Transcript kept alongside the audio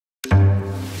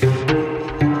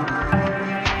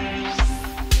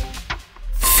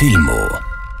Filmo.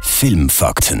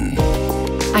 Filmfakten.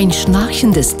 Ein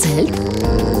schnarchendes Zelt,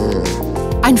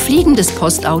 ein fliegendes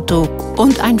Postauto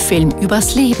und ein Film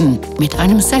übers Leben mit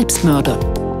einem Selbstmörder.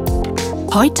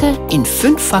 Heute in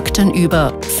 5 Fakten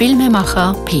über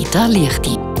Filmemacher Peter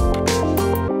Liechti.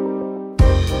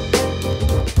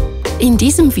 In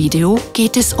diesem Video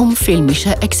geht es um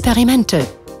filmische Experimente.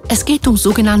 Es geht um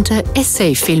sogenannte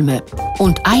Essayfilme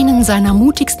und einen seiner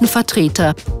mutigsten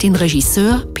Vertreter, den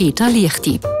Regisseur Peter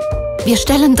Liechti. Wir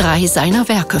stellen 3 seiner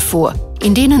Werke vor,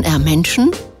 in denen er Menschen,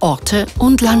 Orte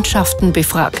und Landschaften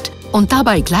befragt und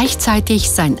dabei gleichzeitig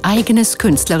sein eigenes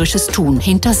künstlerisches Tun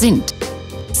hintersinnt.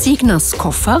 Signers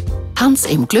Koffer, Hans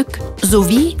im Glück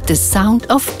sowie The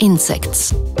Sound of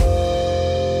Insects.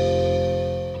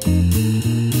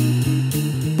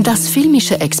 Das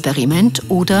filmische Experiment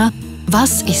oder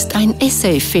was ist ein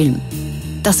Essayfilm?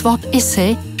 Das Wort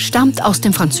Essay stammt aus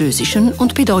dem Französischen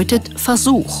und bedeutet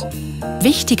Versuch.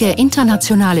 Wichtige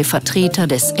internationale Vertreter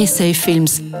des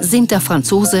Essayfilms sind der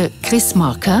Franzose Chris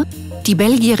Marker, die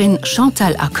Belgierin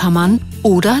Chantal Ackermann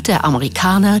oder der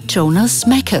Amerikaner Jonas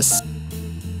Mekas.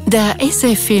 Der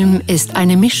Essayfilm ist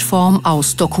eine Mischform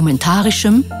aus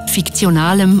dokumentarischem,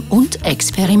 fiktionalem und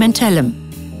experimentellem.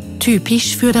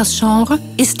 Typisch für das Genre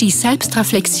ist die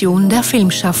Selbstreflexion der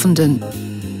Filmschaffenden.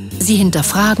 Sie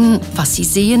hinterfragen, was sie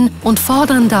sehen und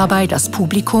fordern dabei das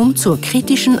Publikum zur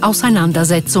kritischen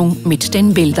Auseinandersetzung mit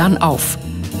den Bildern auf.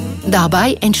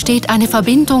 Dabei entsteht eine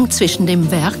Verbindung zwischen dem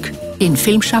Werk, den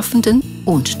Filmschaffenden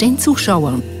und den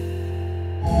Zuschauern.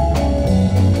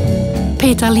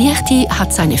 Peter Liechti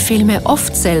hat seine Filme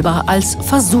oft selber als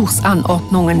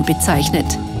Versuchsanordnungen bezeichnet.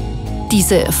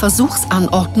 Diese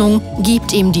Versuchsanordnung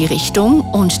gibt ihm die Richtung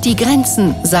und die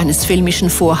Grenzen seines filmischen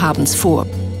Vorhabens vor.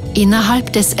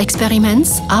 Innerhalb des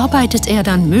Experiments arbeitet er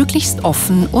dann möglichst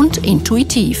offen und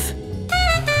intuitiv.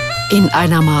 In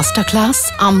einer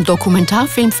Masterclass am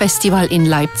Dokumentarfilmfestival in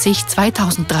Leipzig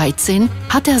 2013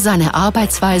 hat er seine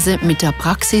Arbeitsweise mit der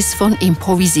Praxis von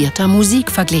improvisierter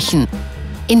Musik verglichen.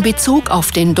 In Bezug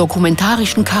auf den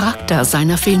dokumentarischen Charakter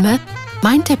seiner Filme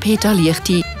meinte Peter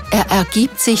Liechti, er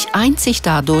ergibt sich einzig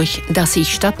dadurch, dass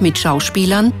ich statt mit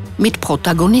Schauspielern mit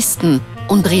Protagonisten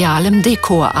und realem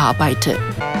Dekor arbeite.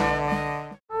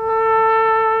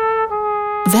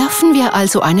 Werfen wir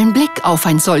also einen Blick auf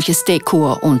ein solches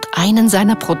Dekor und einen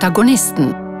seiner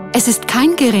Protagonisten. Es ist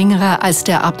kein geringerer als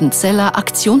der Appenzeller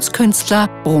Aktionskünstler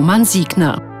Roman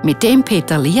Signer, mit dem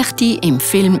Peter Liechti im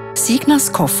Film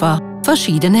Signers Koffer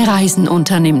verschiedene Reisen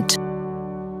unternimmt.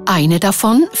 Eine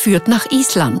davon führt nach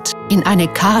Island, in eine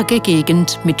karge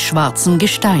Gegend mit schwarzem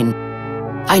Gestein.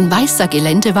 Ein weißer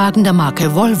Geländewagen der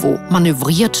Marke Volvo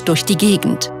manövriert durch die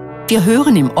Gegend. Wir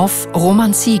hören im Off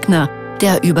Roman Signer,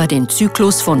 der über den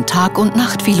Zyklus von Tag und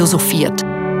Nacht philosophiert.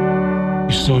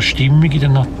 Es ist so eine Stimmung in der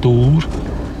Natur,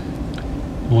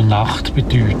 die Nacht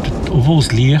bedeutet, obwohl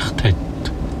es Licht hat.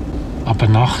 Aber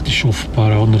Nacht ist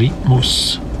offenbar auch ein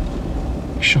Rhythmus.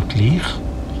 Ist ja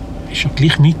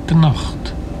gleich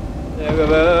Mitternacht.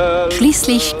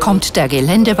 Schließlich kommt der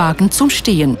Geländewagen zum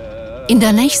Stehen. In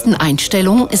der nächsten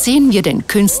Einstellung sehen wir den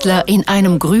Künstler in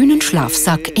einem grünen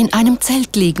Schlafsack in einem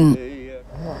Zelt liegen.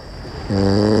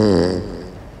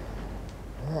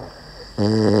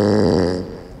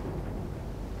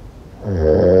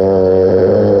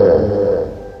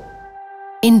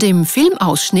 In dem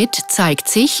Filmausschnitt zeigt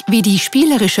sich, wie die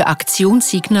spielerische Aktion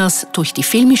Signers durch die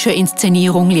filmische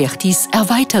Inszenierung Liechtis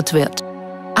erweitert wird.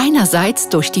 Einerseits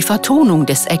durch die Vertonung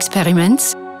des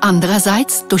Experiments,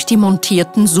 andererseits durch die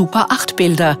montierten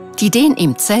Super-8-Bilder, die den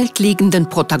im Zelt liegenden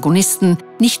Protagonisten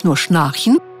nicht nur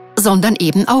schnarchen, sondern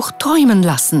eben auch träumen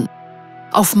lassen.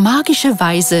 Auf magische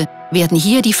Weise werden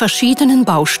hier die verschiedenen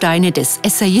Bausteine des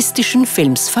essayistischen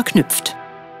Films verknüpft.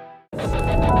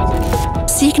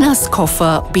 Signers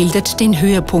Koffer bildet den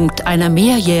Höhepunkt einer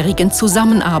mehrjährigen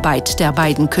Zusammenarbeit der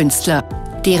beiden Künstler,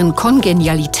 deren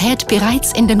Kongenialität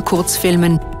bereits in den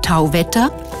Kurzfilmen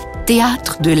Tauwetter,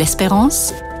 Théâtre de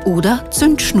l'Espérance oder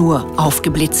Zündschnur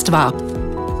aufgeblitzt war.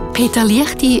 Peter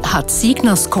Liechti hat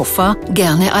Signers Koffer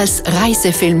gerne als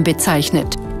Reisefilm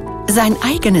bezeichnet. Sein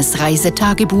eigenes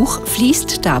Reisetagebuch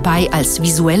fließt dabei als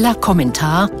visueller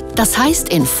Kommentar, das heißt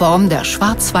in Form der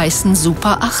schwarz-weißen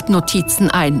Super-8-Notizen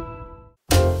ein.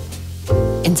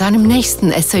 In seinem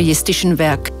nächsten essayistischen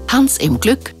Werk Hans im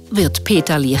Glück wird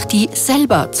Peter Liechti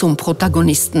selber zum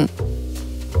Protagonisten.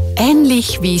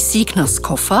 Ähnlich wie Signers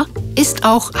Koffer ist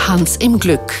auch Hans im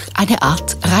Glück eine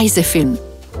Art Reisefilm.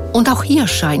 Und auch hier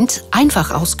scheint,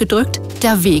 einfach ausgedrückt,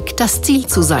 der Weg das Ziel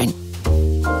zu sein.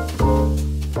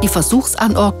 Die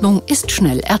Versuchsanordnung ist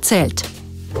schnell erzählt.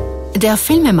 Der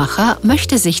Filmemacher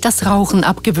möchte sich das Rauchen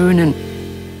abgewöhnen.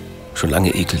 Schon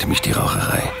lange ekelte mich die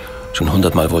Raucherei. Schon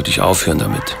 100-mal wollte ich aufhören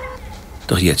damit.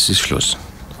 Doch jetzt ist Schluss.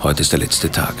 Heute ist der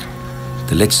letzte Tag.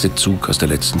 Der letzte Zug aus der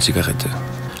letzten Zigarette.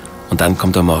 Und dann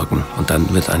kommt der Morgen und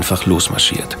dann wird einfach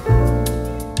losmarschiert.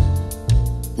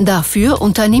 Dafür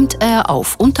unternimmt er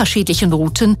auf unterschiedlichen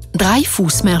Routen 3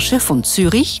 Fußmärsche von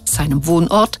Zürich, seinem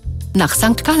Wohnort, nach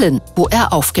St. Gallen, wo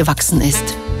er aufgewachsen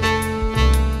ist.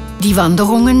 Die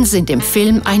Wanderungen sind im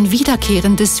Film ein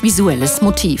wiederkehrendes visuelles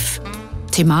Motiv.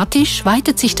 Thematisch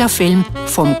weitet sich der Film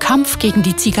vom Kampf gegen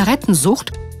die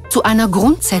Zigarettensucht zu einer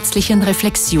grundsätzlichen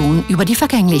Reflexion über die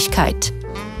Vergänglichkeit.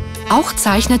 Auch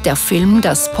zeichnet der Film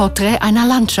das Porträt einer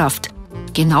Landschaft,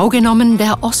 genau genommen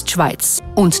der Ostschweiz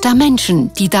und der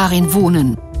Menschen, die darin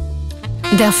wohnen.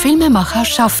 Der Filmemacher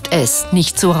schafft es,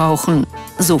 nicht zu rauchen,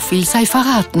 so viel sei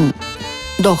verraten.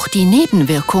 Doch die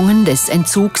Nebenwirkungen des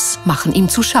Entzugs machen ihm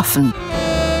zu schaffen.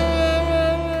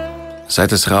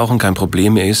 Seit das Rauchen kein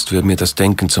Problem mehr ist, wird mir das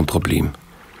Denken zum Problem.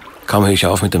 Kaum höre ich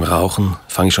auf mit dem Rauchen,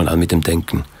 fange ich schon an mit dem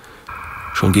Denken.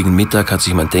 Schon gegen Mittag hat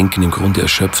sich mein Denken im Grunde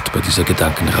erschöpft bei dieser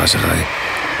Gedankenraserei.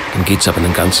 Dann geht's aber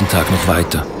den ganzen Tag noch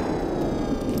weiter.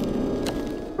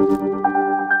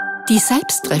 Die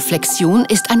Selbstreflexion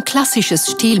ist ein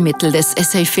klassisches Stilmittel des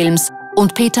Essayfilms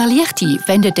und Peter Liechti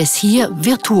wendet es hier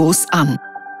virtuos an.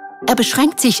 Er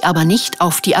beschränkt sich aber nicht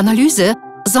auf die Analyse,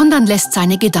 sondern lässt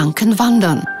seine Gedanken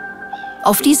wandern.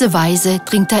 Auf diese Weise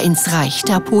dringt er ins Reich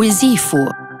der Poesie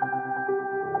vor.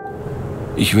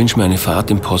 Ich wünsche mir eine Fahrt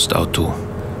im Postauto.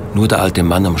 Nur der alte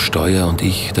Mann am Steuer und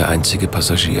ich, der einzige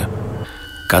Passagier.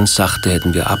 Ganz sachte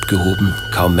hätten wir abgehoben,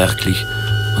 kaum merklich,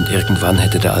 und irgendwann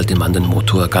hätte der alte Mann den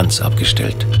Motor ganz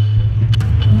abgestellt.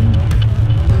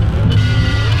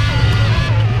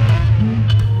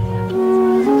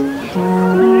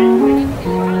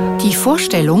 Die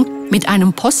Vorstellung, mit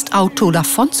einem Postauto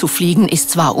davonzufliegen, ist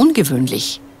zwar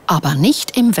ungewöhnlich, aber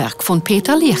nicht im Werk von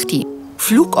Peter Liechti.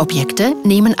 Flugobjekte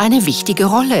nehmen eine wichtige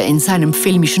Rolle in seinem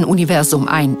filmischen Universum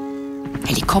ein.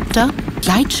 Helikopter,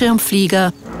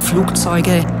 Gleitschirmflieger,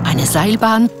 Flugzeuge, eine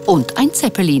Seilbahn und ein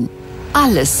Zeppelin.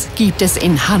 Alles gibt es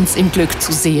in Hans im Glück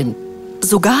zu sehen.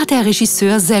 Sogar der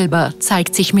Regisseur selber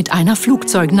zeigt sich mit einer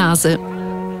Flugzeugnase.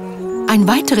 Ein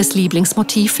weiteres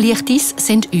Lieblingsmotiv Liechtis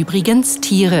sind übrigens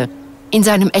Tiere. In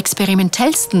seinem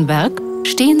experimentellsten Werk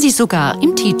stehen sie sogar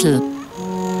im Titel.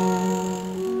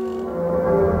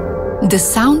 The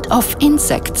Sound of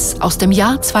Insects aus dem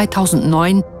Jahr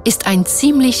 2009 ist ein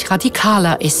ziemlich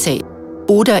radikaler Essay.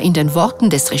 Oder in den Worten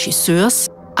des Regisseurs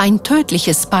ein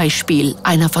tödliches Beispiel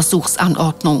einer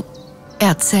Versuchsanordnung.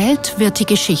 Erzählt wird die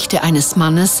Geschichte eines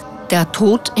Mannes, der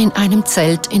tot in einem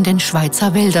Zelt in den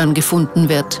Schweizer Wäldern gefunden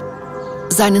wird.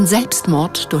 Seinen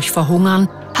Selbstmord durch Verhungern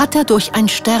hat er durch ein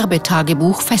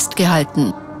Sterbetagebuch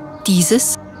festgehalten.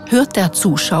 Dieses hört der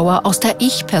Zuschauer aus der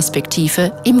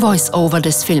Ich-Perspektive im Voice-Over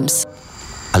des Films.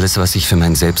 Alles, was ich für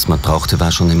meinen Selbstmord brauchte,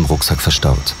 war schon im Rucksack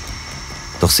verstaut.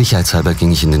 Doch sicherheitshalber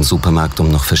ging ich in den Supermarkt, um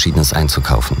noch Verschiedenes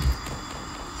einzukaufen.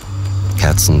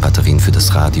 Kerzen, Batterien für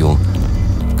das Radio,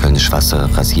 Kölnisch Wasser,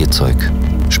 Rasierzeug,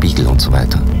 Spiegel und so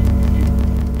weiter.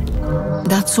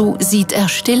 Dazu sieht er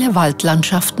stille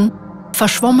Waldlandschaften,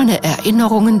 verschwommene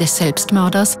Erinnerungen des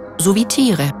Selbstmörders sowie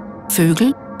Tiere,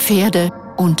 Vögel, Pferde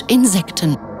und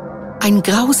Insekten. Ein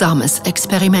grausames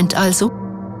Experiment also,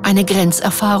 eine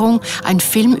Grenzerfahrung, ein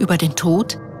Film über den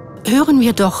Tod. Hören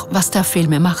wir doch, was der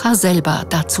Filmemacher selber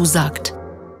dazu sagt.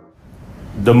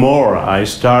 The more I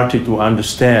started to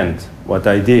understand what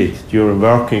I did during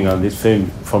working on this film,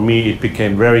 for me it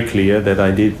became very clear that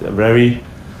I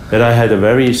had a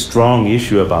very strong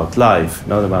issue about life,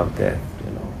 not about death.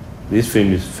 This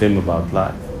film is a film about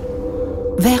life.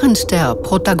 Während der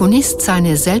Protagonist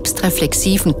seine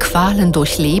selbstreflexiven Qualen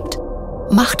durchlebt,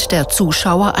 macht der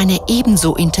Zuschauer eine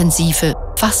ebenso intensive,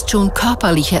 fast schon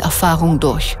körperliche Erfahrung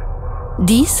durch.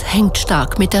 Dies hängt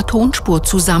stark mit der Tonspur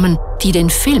zusammen, die den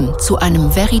Film zu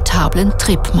einem veritablen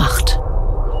Trip macht.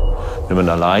 Wenn man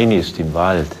allein ist im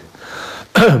Wald,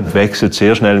 wechselt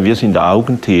sehr schnell, wir sind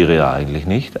Augentiere eigentlich,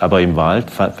 nicht? Aber im Wald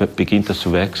beginnt das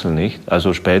zu wechseln, nicht?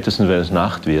 Also spätestens, wenn es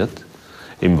Nacht wird,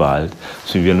 im Wald,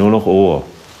 sind wir nur noch Ohr.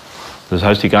 Das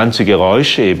heißt, die ganze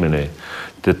Geräuschebene,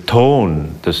 der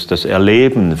Ton, das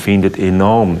Erleben findet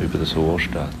enorm über das Ohr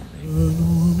statt.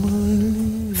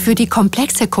 Für die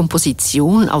komplexe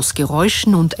Komposition aus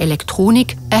Geräuschen und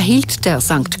Elektronik erhielt der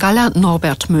St. Galler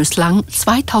Norbert Möslang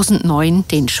 2009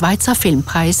 den Schweizer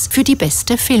Filmpreis für die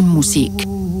beste Filmmusik.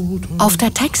 Auf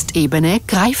der Textebene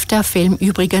greift der Film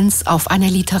übrigens auf eine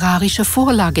literarische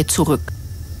Vorlage zurück.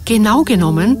 Genau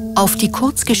genommen auf die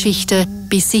Kurzgeschichte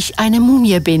 »Bis ich eine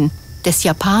Mumie bin« des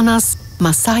Japaners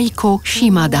Masahiko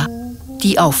Shimada,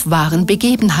 die auf wahren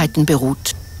Begebenheiten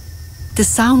beruht. The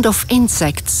Sound of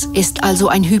Insects ist also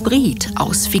ein Hybrid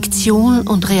aus Fiktion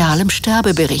und realem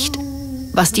Sterbebericht,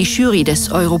 was die Jury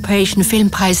des Europäischen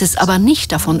Filmpreises aber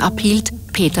nicht davon abhielt,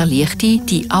 Peter Liechti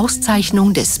die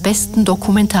Auszeichnung des besten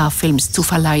Dokumentarfilms zu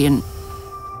verleihen.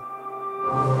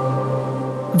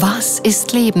 Was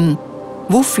ist Leben?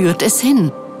 Wo führt es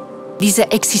hin?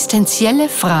 Diese existenzielle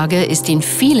Frage ist in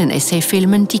vielen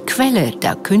Essayfilmen die Quelle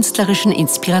der künstlerischen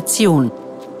Inspiration.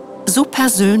 So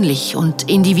persönlich und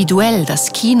individuell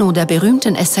das Kino der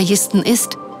berühmten Essayisten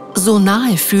ist, so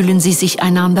nahe fühlen sie sich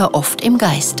einander oft im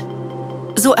Geist.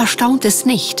 So erstaunt es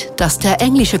nicht, dass der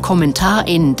englische Kommentar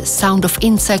in The Sound of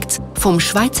Insects vom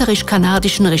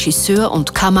schweizerisch-kanadischen Regisseur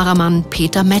und Kameramann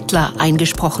Peter Mettler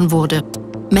eingesprochen wurde.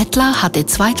 Mettler hatte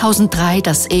 2003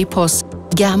 das Epos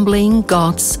Gambling,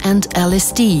 Gods and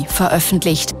LSD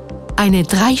veröffentlicht. Eine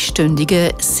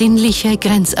 3-stündige, sinnliche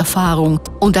Grenzerfahrung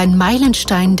und ein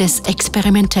Meilenstein des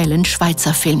experimentellen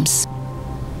Schweizer Films.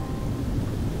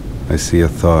 I see a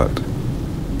thought,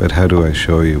 but how do I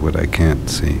show you what I can't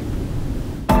see?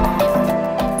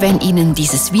 Wenn Ihnen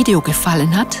dieses Video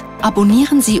gefallen hat,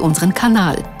 abonnieren Sie unseren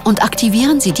Kanal und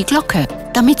aktivieren Sie die Glocke,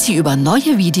 damit Sie über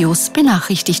neue Videos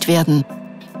benachrichtigt werden.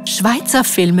 Schweizer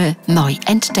Filme neu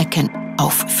entdecken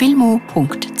auf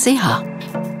filmo.ch